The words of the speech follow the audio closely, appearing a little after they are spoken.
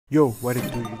Yo, what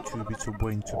it do YouTube, it's your boy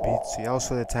Into Beats. So you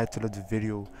also the title of the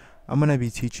video. I'm gonna be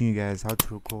teaching you guys how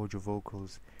to record your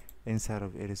vocals inside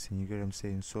of Edison, you get what I'm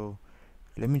saying? So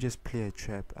let me just play a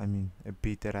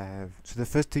beat that I have. So the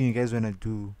first thing you guys wanna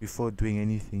do before doing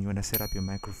anything, you wanna set up your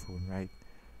microphone, right?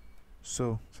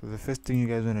 So the first thing you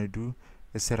guys wanna do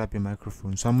is set up your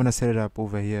microphone. So I'm gonna set it up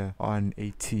over here on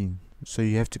 18. So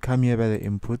you have to come here by the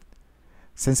input.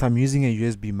 Since I'm using a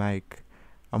USB mic,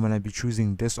 I'm gonna be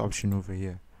choosing this option over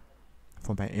here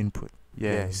for my input.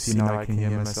 Yeah, see now I can hear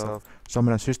myself. So I'm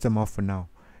gonna switch them off for now.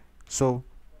 So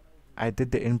I did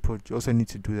the input. You also need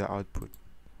to do the output,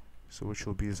 so which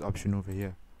will be this option over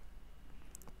here.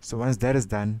 So once that is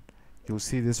done, you'll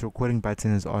see this recording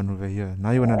button is on over here.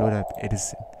 Now you want to load up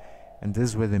Edison, and this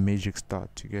is where the magic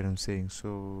starts. You get what I'm saying?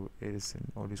 So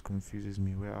Edison always confuses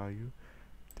me. Where are you?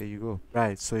 There you go.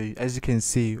 Right, so as you can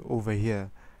see over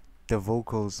here, the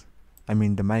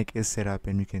the mic is set up,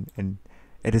 and you can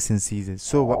Edison sees it.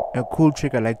 So a cool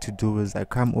trick I like to do is I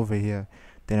come over here,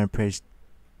 then I press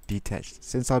detach.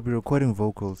 Since I'll be recording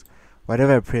vocals,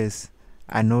 whatever I press,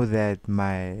 I know that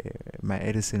my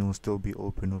Edison will still be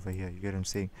open over here. You get what I'm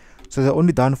saying? So the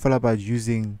only downfall about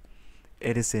using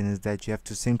Edison is that you have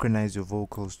to synchronize your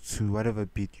vocals to whatever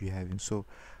beat you're having. So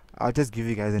I'll just give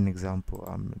you guys an example.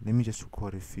 Let me just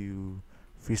record a few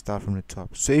freestyle from the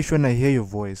top. So if you wanna hear your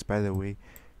voice, by the way,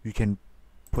 you can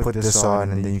put this on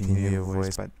and then you can hear your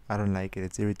voice, but I don't like it,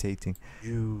 it's irritating.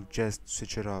 You just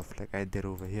switch it off like I did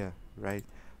over here, right?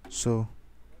 So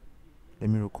let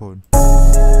me record. Okay,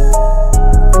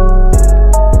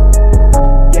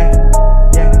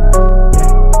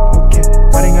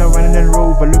 running and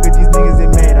rover, look at these niggas, they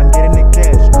mad, I'm getting the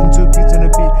cash, I'm 2 beats on the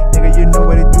beat, nigga, you know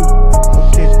what to do.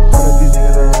 Okay, all of these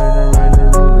niggas are running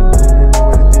and rover, you know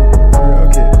what to do.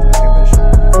 Okay, I think that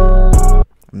should be.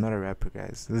 I'm not a rapper,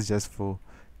 guys, this is just for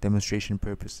demonstration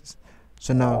purposes.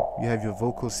 So now you have your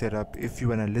vocals set up. If you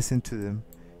want to listen to them,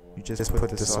 you just put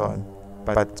this on,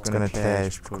 but it's gonna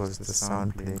clash because the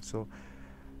sound playing. So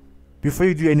before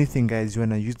you do anything, guys, you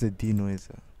want to use the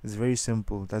Denoiser. It's very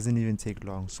simple, doesn't even take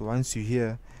long. So once you're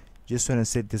here, you just want to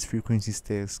set this frequency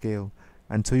scale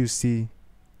until you see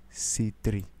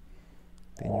C3,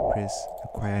 then you press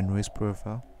acquire noise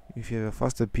profile. If you have a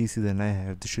faster PC than I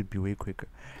have, this should be way quicker.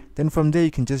 Then from there you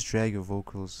can just drag your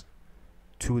vocals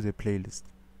to the playlist,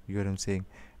 you get what I'm saying?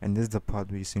 And this is the part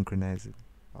where you synchronize it.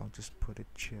 I'll just put it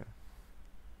here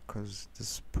because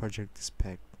this project is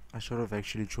packed. I should have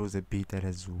actually chose a beat that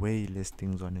has way less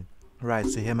things on it. Right,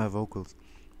 so here are my vocals.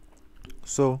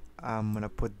 So I'm gonna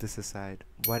put this aside.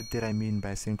 What did I mean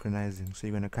by synchronizing? So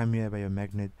you're gonna come here by your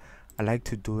magnet. I like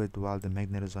to do it while the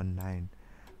magnet is on 9.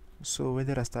 So where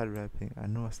did I start rapping? I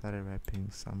know I started rapping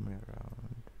somewhere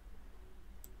around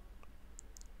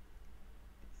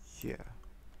here.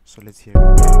 So let's hear it.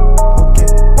 Okay,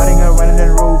 running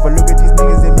and rover, look at these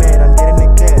niggas, they mad, I'm getting the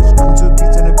cash, I'm 2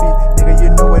 beats on the beat, nigga, you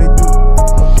know what to do.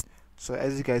 So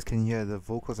as you guys can hear, the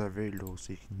vocals are very low,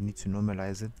 so you need to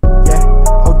normalize it.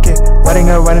 Okay, running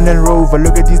and rover,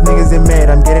 look at these niggas, they mad,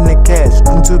 I'm getting the cash,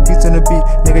 I'm 2 beats on the beat,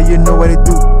 nigga, you know what to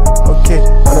do. Okay,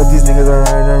 all of these niggas are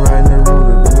running and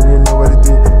rover, nigga, you know what to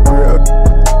do.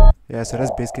 Yeah, so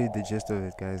that's basically the gist of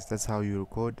it, guys. That's how you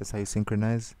record, that's how you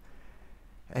synchronize.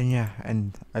 And yeah,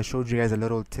 and I showed you guys a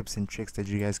little tips and tricks that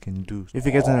you guys can do. If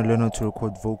you guys want to learn how to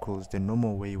record vocals the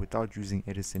normal way without using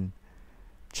Edison,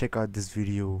 check out this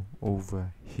video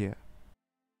over here.